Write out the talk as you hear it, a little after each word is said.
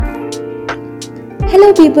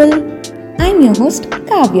Hello people, I'm your host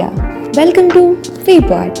Kavya. Welcome to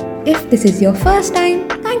VPod. If this is your first time,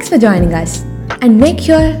 thanks for joining us. And make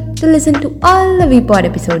sure to listen to all the VPod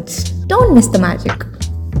episodes. Don't miss the magic.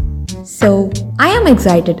 So, I am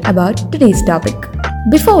excited about today's topic.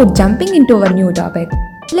 Before jumping into our new topic,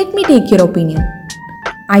 let me take your opinion.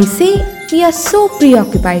 I say we are so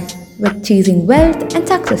preoccupied with chasing wealth and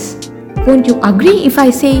success. Won't you agree if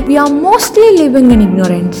I say we are mostly living in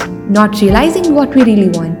ignorance, not realizing what we really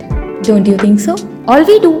want? Don't you think so? All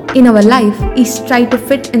we do in our life is try to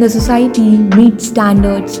fit in the society, meet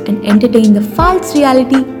standards, and entertain the false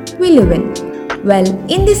reality we live in. Well,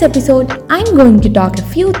 in this episode, I'm going to talk a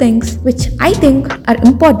few things which I think are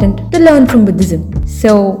important to learn from Buddhism.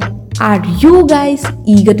 So, are you guys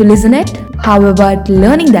eager to listen it? How about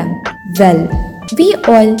learning them? Well, we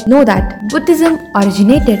all know that Buddhism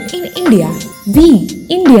originated in India. We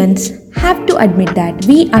Indians have to admit that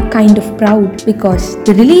we are kind of proud because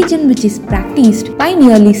the religion which is practiced by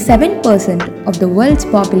nearly 7% of the world's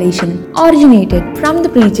population originated from the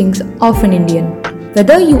preachings of an Indian.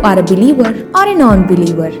 Whether you are a believer or a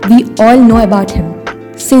non-believer, we all know about him,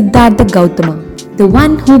 Siddhartha Gautama, the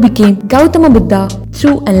one who became Gautama Buddha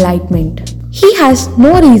through enlightenment. He has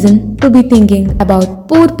no reason to be thinking about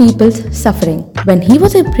poor people's suffering. When he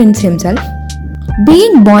was a prince himself,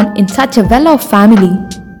 being born in such a well-off family,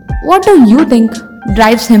 what do you think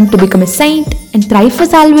drives him to become a saint and thrive for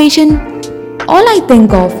salvation? All I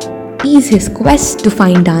think of is his quest to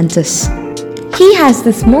find answers. He has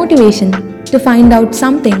this motivation to find out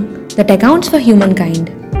something that accounts for humankind.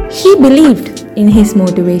 He believed in his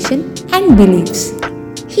motivation and beliefs.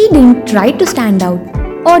 He didn't try to stand out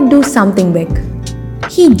or do something big.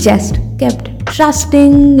 He just kept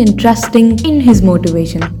trusting in his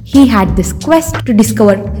motivation. He had this quest to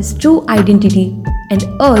discover his true identity and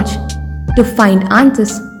urge to find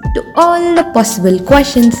answers to all the possible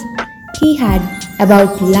questions he had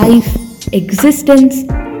about life, existence,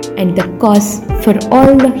 and the cause for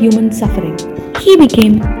all the human suffering. He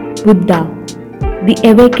became Buddha, the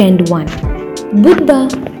awakened one. Buddha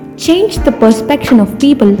changed the perception of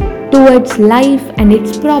people towards life and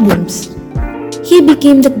its problems. He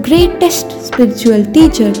became the greatest spiritual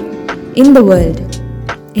teacher in the world.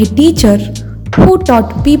 A teacher who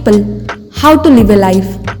taught people how to live a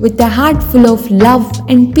life with a heart full of love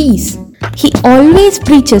and peace. He always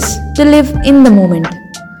preaches to live in the moment.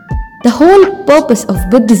 The whole purpose of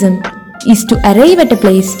Buddhism is to arrive at a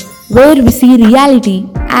place where we see reality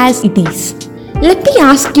as it is. Let me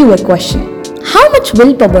ask you a question. How much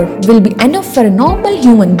willpower will be enough for a normal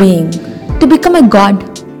human being to become a god,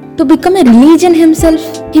 to become a religion himself?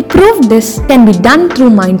 He proved this can be done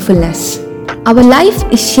through mindfulness. Our life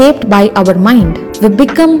is shaped by our mind. We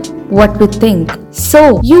become what we think.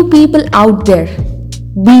 So, you people out there,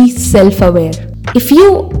 be self-aware. If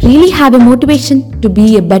you really have a motivation to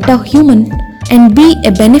be a better human and be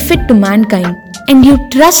a benefit to mankind, and you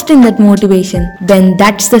trust in that motivation, then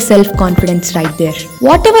that's the self-confidence right there.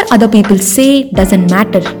 Whatever other people say doesn't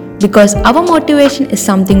matter because our motivation is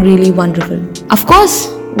something really wonderful. Of course,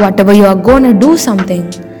 whatever you are gonna do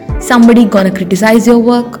somebody gonna criticize your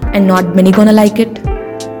work and not many gonna like it.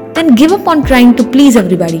 Then give up on trying to please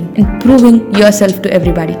everybody and proving yourself to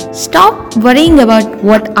everybody. Stop worrying about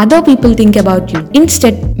what other people think about you.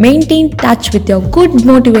 Instead, maintain touch with your good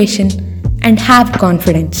motivation and have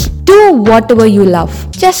confidence. Do whatever you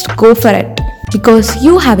love. Just go for it. Because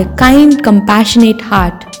you have a kind, compassionate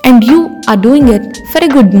heart and you are doing it for a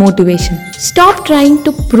good motivation. Stop trying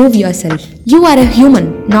to prove yourself. You are a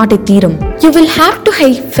human, not a theorem. You will have to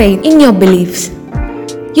have faith in your beliefs.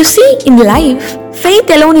 You see, in life, faith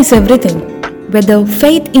alone is everything. Whether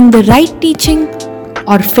faith in the right teaching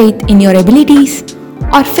or faith in your abilities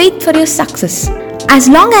or faith for your success. As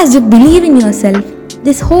long as you believe in yourself,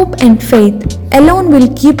 this hope and faith alone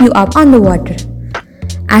will keep you up on the water.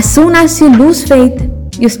 As soon as you lose faith,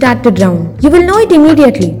 you start to drown. You will know it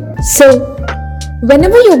immediately. So,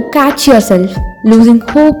 whenever you catch yourself losing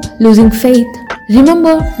hope, losing faith,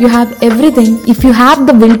 remember you have everything if you have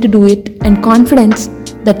the will to do it and confidence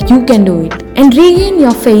that you can do it and regain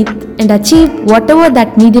your faith and achieve whatever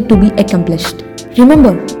that needed to be accomplished.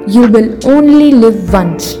 Remember, you will only live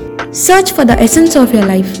once. Search for the essence of your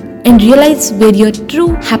life and realize where your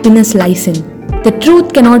true happiness lies in. The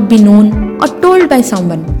truth cannot be known or told by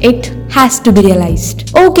someone. It has to be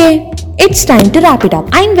realized. Okay, it's time to wrap it up.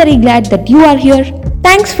 I'm very glad that you are here.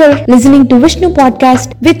 Thanks for listening to Vishnu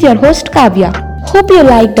Podcast with your host Kavya. Hope you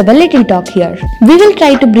liked our little talk here. We will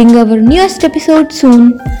try to bring our newest episode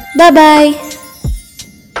soon. Bye bye.